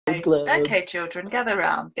club. Okay, children, gather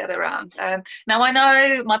round, gather round. Now I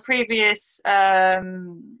know my previous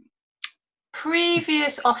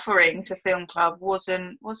offering to film club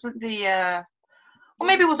wasn't the or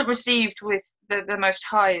maybe wasn't received with the most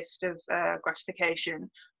highest of gratification.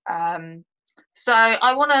 So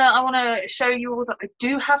I wanna show you all that I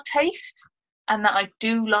do have taste and that I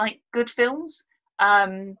do like good films.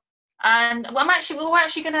 And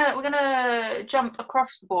we're gonna jump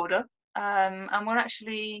across the border, and we're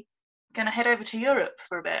actually gonna head over to Europe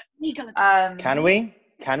for a bit. Can we?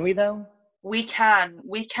 Can we though? We can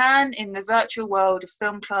in the virtual world of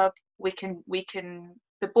film club. We can.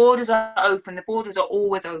 The borders are open. The borders are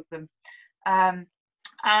always open.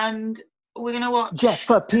 And we're gonna watch. Just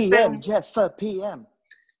for PM. Just for PM.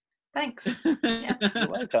 Thanks. Yeah. You're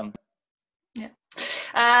welcome. Yeah.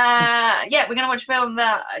 We're gonna watch a film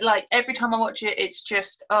that, like, every time I watch it, it's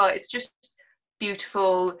just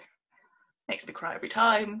beautiful. Makes me cry every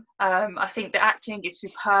time. I think the acting is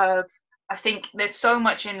superb. I think there's so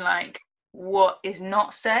much in, like, what is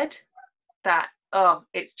not said that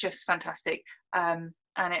it's just fantastic. And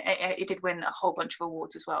it did win a whole bunch of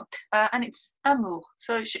awards as well. And it's Amour.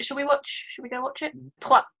 So should we go watch it?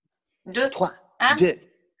 3, 2, 1.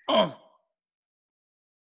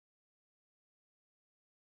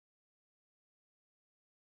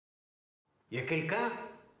 Y a quelqu'un?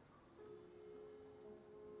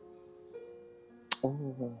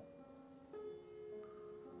 Oh.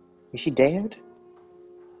 Is she dead?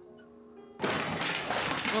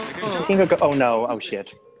 Oh no, oh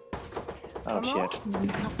shit. Oh shit.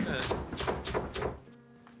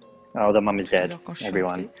 Oh, the mum is dead.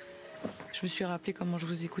 Everyone. Je me suis rappelé comment je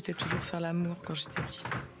vous écoutais toujours faire l'amour quand j'étais petite.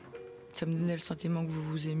 Ça me donnait le sentiment que vous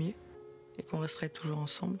vous aimiez et qu'on resterait toujours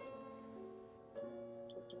ensemble.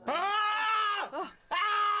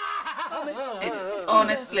 It's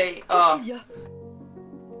honestly,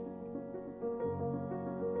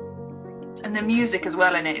 and the music as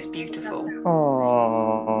well in it is beautiful.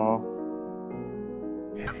 Oh.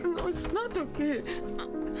 No, it's not okay.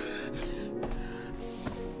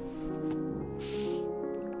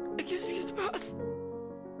 Qu'est-ce qui se passe?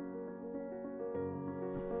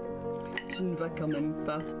 Tu ne vas quand même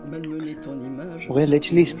pas malmener ton image. We're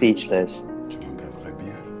literally speechless. Tu me regarderais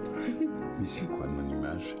bien. Mais c'est quoi mon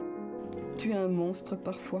image? Tu es un monstre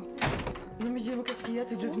parfois. Non mais dis-moi, qu'est-ce qu'il y a?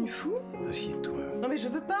 T'es devenu fou? Assieds-toi. Non mais je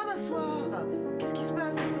veux pas m'asseoir. Qu'est-ce qui se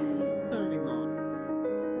passe ici?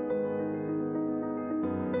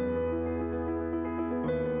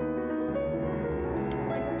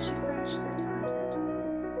 She's so talented.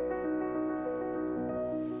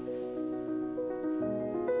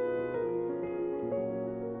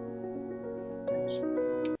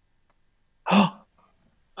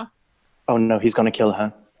 Oh no, he's gonna kill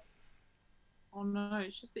her. Oh no,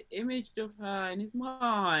 it's just the image of her in his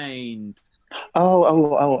mind.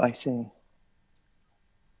 Oh, I see.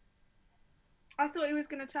 I thought he was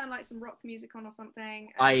going to turn like some rock music on or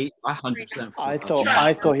something. I 100% I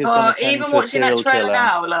thought he was gonna turn even into a watching that serial trailer killer.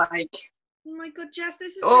 now, like, Oh my god, Jess,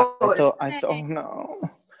 this is. oh No.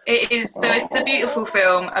 It is. So it's a beautiful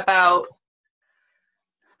film about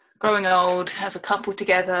growing old as a couple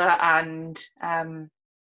together and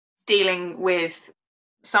dealing with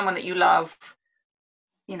someone that you love,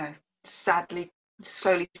 you know, sadly,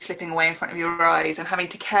 slowly slipping away in front of your eyes, and having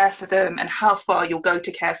to care for them, and how far you'll go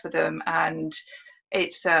to care for them. And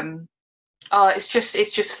it's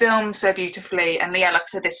just filmed so beautifully. And yeah, like I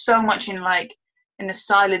said, there's so much in the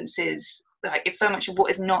silences. Like, it's so much of what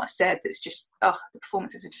is not said that's just, the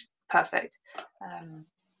performances are just perfect.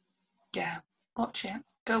 Yeah, watch it.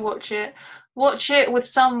 Go watch it. Watch it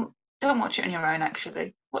with don't watch it on your own,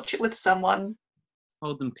 actually. Watch it with someone.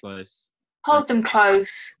 Hold them close. Hold them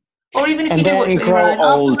close. Or even if you And do watch then it on your grow own.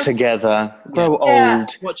 old together. Grow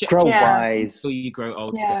old. Watch it. Grow Yeah. wise. Until you grow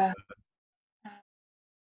old. Yeah. Together.